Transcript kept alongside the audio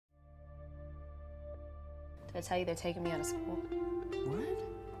Did I tell you they're taking me out of school? What?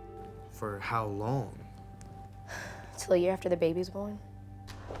 For how long? Till a year after the baby's born.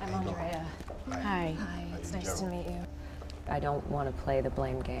 I'm Andrea. Hi. Hi, it's nice to meet you. I don't want to play the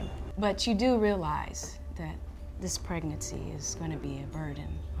blame game. But you do realize that this pregnancy is going to be a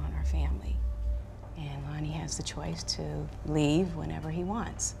burden on our family. And Lonnie has the choice to leave whenever he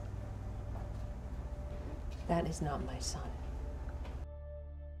wants. That is not my son.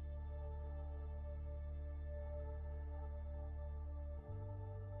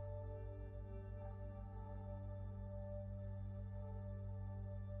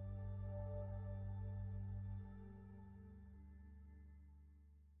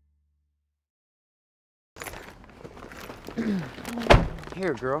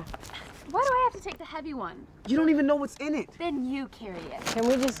 Here, girl. Why do I have to take the heavy one? You don't even know what's in it. Then you carry it. Can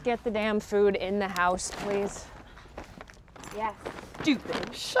we just get the damn food in the house, please? Yes.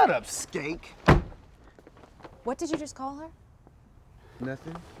 Stupid. Shut up, Skank. What did you just call her?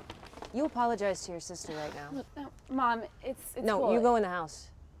 Nothing. You apologize to your sister right now. Look, no, Mom, it's No, cool. you go in the house.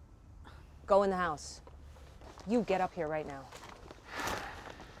 Go in the house. You get up here right now.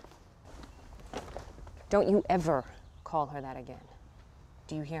 Don't you ever call her that again.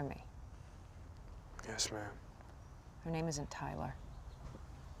 Do you hear me? Yes, ma'am. Her name isn't Tyler.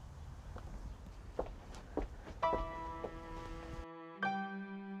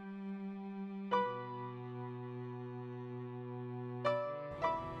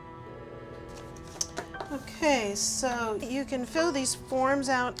 Okay, so you can fill these forms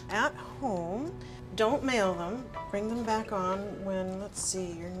out at home. Don't mail them. Bring them back on when, let's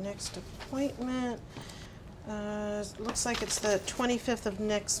see, your next appointment. Looks like it's the 25th of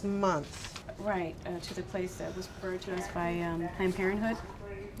next month. Right, to the place that was referred to us by Planned Parenthood.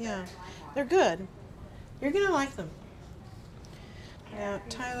 Yeah, they're good. You're gonna like them. Now,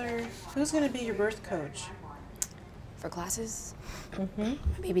 Tyler, who's gonna be your birth coach? For classes? Mm-hmm.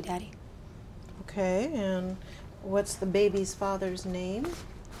 My baby daddy. Okay, and what's the baby's father's name?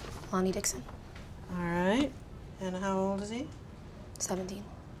 Lonnie Dixon. All right, and how old is he? 17.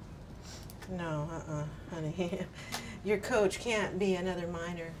 No, honey. Your coach can't be another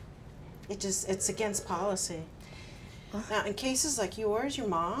minor. It's against policy. What? Now, in cases like yours, your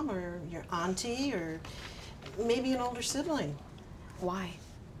mom or your auntie or maybe an older sibling. Why?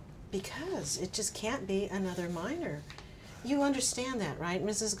 Because it just can't be another minor. You understand that, right,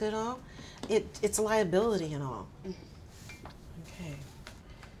 Mrs. Goodall? It's liability and all. Okay.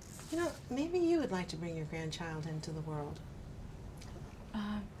 You know, maybe you would like to bring your grandchild into the world.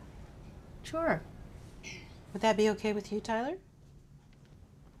 Sure. Would that be okay with you, Tyler?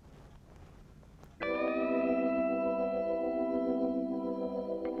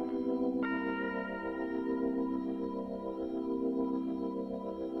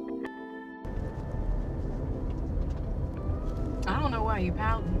 I don't know why you're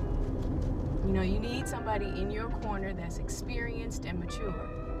pouting. You know, you need somebody in your corner that's experienced and mature.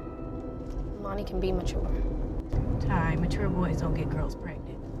 Lonnie can be mature. Ty, mature boys don't get girls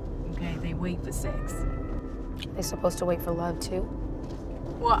pregnant, okay? They wait for sex. They're supposed to wait for love, too?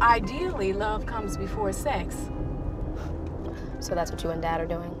 Well, ideally, love comes before sex. So that's what you and Dad are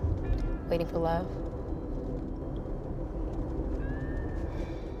doing? Waiting for love?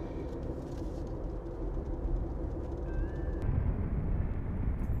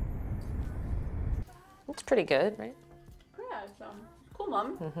 It's pretty good, right? Yeah, it's cool,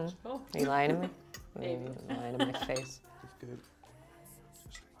 Mom. Mm-hmm. Cool. Are you lying to me? Maybe. You're lying to my face. It's good.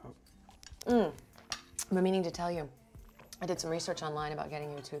 I've been meaning to tell you. I did some research online about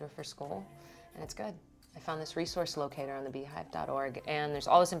getting you a tutor for school, and it's good. I found this resource locator on thebeehive.org, and there's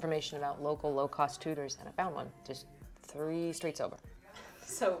all this information about local low-cost tutors, and I found one just 3 streets over.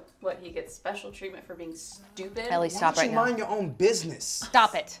 So, what, he gets special treatment for being stupid? Ellie, stop right now. Why don't you mind your own business?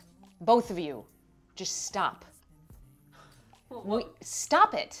 Stop it. Both of you. Just stop.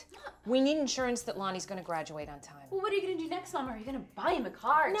 Stop it. We need insurance that Lonnie's gonna graduate on time. Well, what are you gonna do next, Mom? Are you gonna buy him a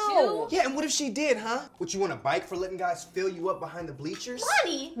car, No. too? Yeah, and what if she did, huh? Would you want a bike for letting guys fill you up behind the bleachers?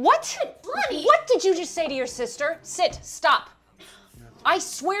 Lonnie! What? Lonnie! What did you just say to your sister? Sit, stop. I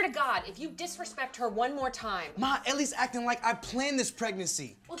swear to God, if you disrespect her one more time. Ma, Ellie's acting like I planned this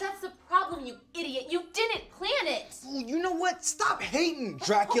pregnancy. Well, that's the problem, you idiot. You didn't plan it. Ooh, you know what? Stop hating,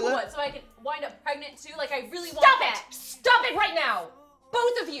 Dracula. What, so I can wind up pregnant, too? Like, I really want Stop that. it! Stop it right now!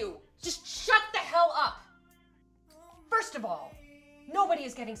 Both of you! Just shut the hell up! First of all, nobody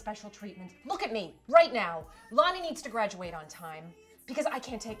is getting special treatment. Look at me, right now. Lonnie needs to graduate on time because I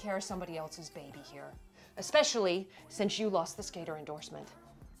can't take care of somebody else's baby here. Especially since you lost the skater endorsement.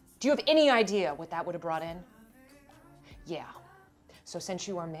 Do you have any idea what that would have brought in? Yeah. So since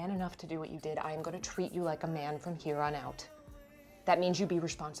you are man enough to do what you did, I am going to treat you like a man from here on out. That means you be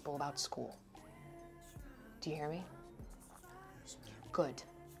responsible about school. Do you hear me? Good.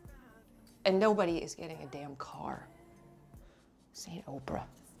 And nobody is getting a damn car. This ain't Oprah.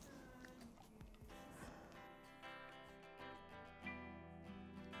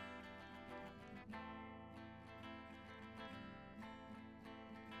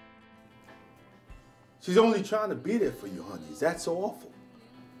 She's only trying to be there for you, honey. Is that so awful?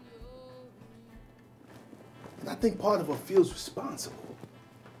 And I think part of her feels responsible.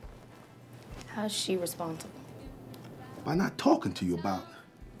 How's she responsible? By not talking to you about,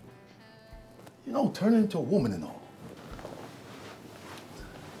 you know, turning into a woman and all.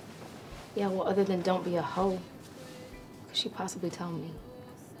 Yeah, well, other than don't be a hoe, what could she possibly tell me?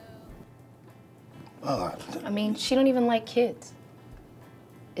 Well, I mean, she don't even like kids.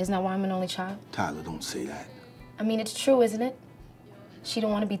 Isn't that why I'm an only child? Tyler, don't say that. I mean, it's true, isn't it? She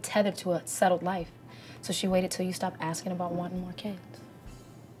don't want to be tethered to a settled life. So she waited till you stopped asking about wanting more kids.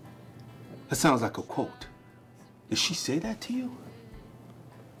 That sounds like a quote. Did she say that to you?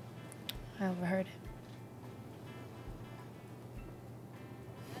 I overheard it.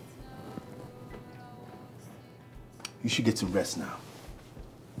 You should get some rest now.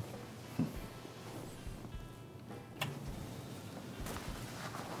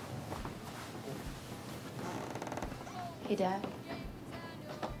 Hey, Dad.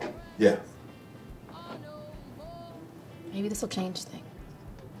 Yeah. Maybe this will change things.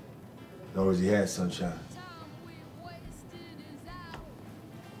 Knows he has sunshine.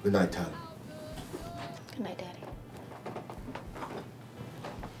 Good night, Tyler. Good night, Daddy.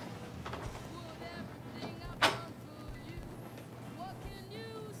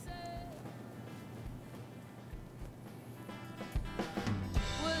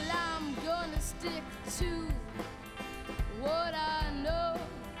 Well, I'm gonna stick to what I know.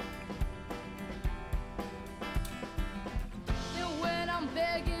 And when I'm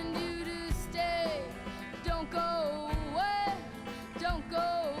begging you to stay, don't go away, don't go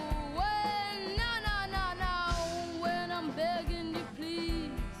away. No, no, no, no. When I'm begging you,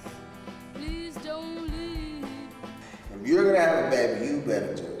 please, please don't leave. If you're gonna have a baby, you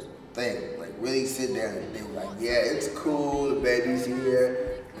better just think, like really sit down and think like, yeah, it's cool, the baby's here.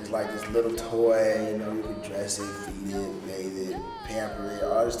 It's like this little toy, you know, you can dress it, feed it, bathe it, pamper it,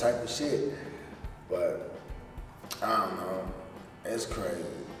 all this type of shit. But I don't know, it's crazy.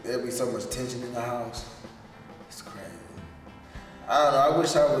 There'd be so much tension in the house. It's crazy. I don't know, I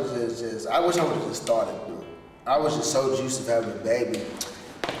wish I would just started, bro. I was just so juiced of having a baby.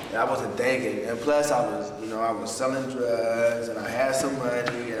 And I wasn't thinking, and plus I was, you know, I was selling drugs, and I had some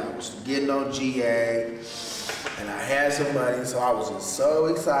money, and I was getting on GA, and I had some money, so I was just so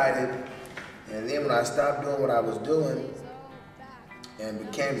excited. And then when I stopped doing what I was doing, and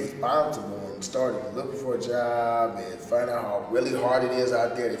became responsible, and started looking for a job, and finding out how really hard it is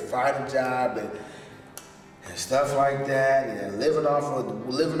out there to find a job, and stuff like that, and living off of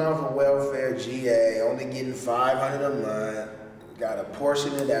welfare, GA, only getting $500 a month. Gotta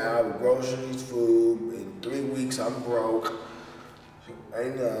portion it out with groceries, food. In 3 weeks, I'm broke. I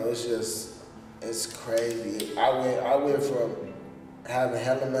know, it's crazy. I went from having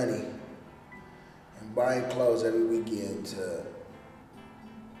hella money and buying clothes every weekend to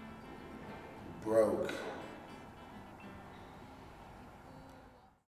broke.